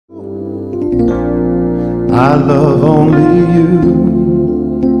I love only you.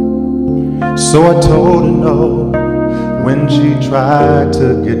 So I told her no when she tried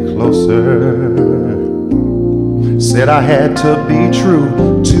to get closer. Said I had to be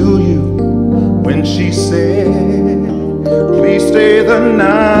true to you when she said, please stay the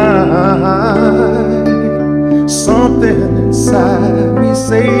night. Something inside me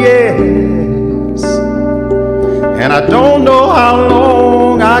say yes, and I don't know how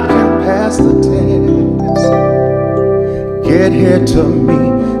long I can pass the test. Get here to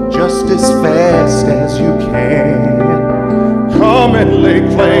me just as fast as you can. Come and lay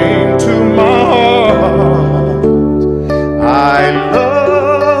claim to my heart. I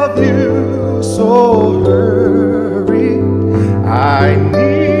love you, so hurry. I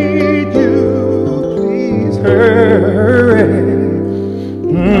need you, please hurry.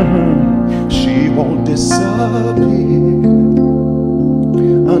 She won't disappear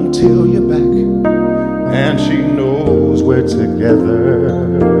until you're back and she knows we're together.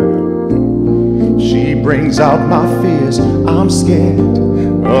 She brings out my fears. I'm scared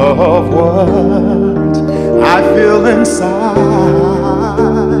of what I feel inside.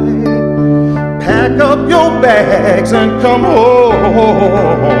 Pack up your bags and come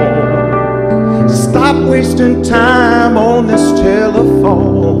home. Stop wasting time on this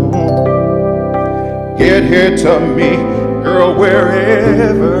telephone. Get here to me, girl,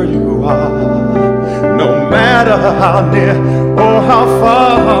 wherever you are, no matter how near or how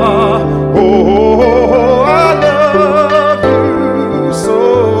far. Oh, I love you,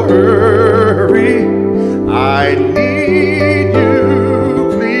 so hurry. I need you,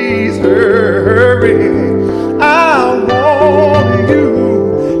 please hurry. I want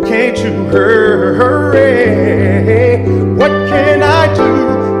you, can't you hurry? What can I do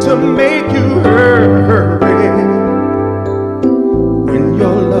to make you hurry? When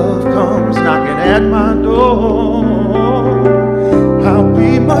your love comes knocking at my door, I'll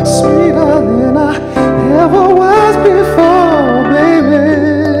be much sweeter than I ever was before, baby.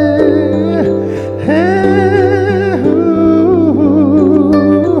 Hey, ooh,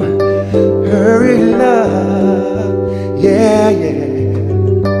 hurry, love, yeah, yeah.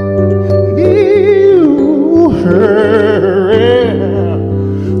 You hurry.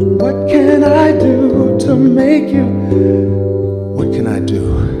 What can I do to make you? What can I do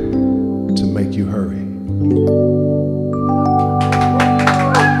to make you hurry?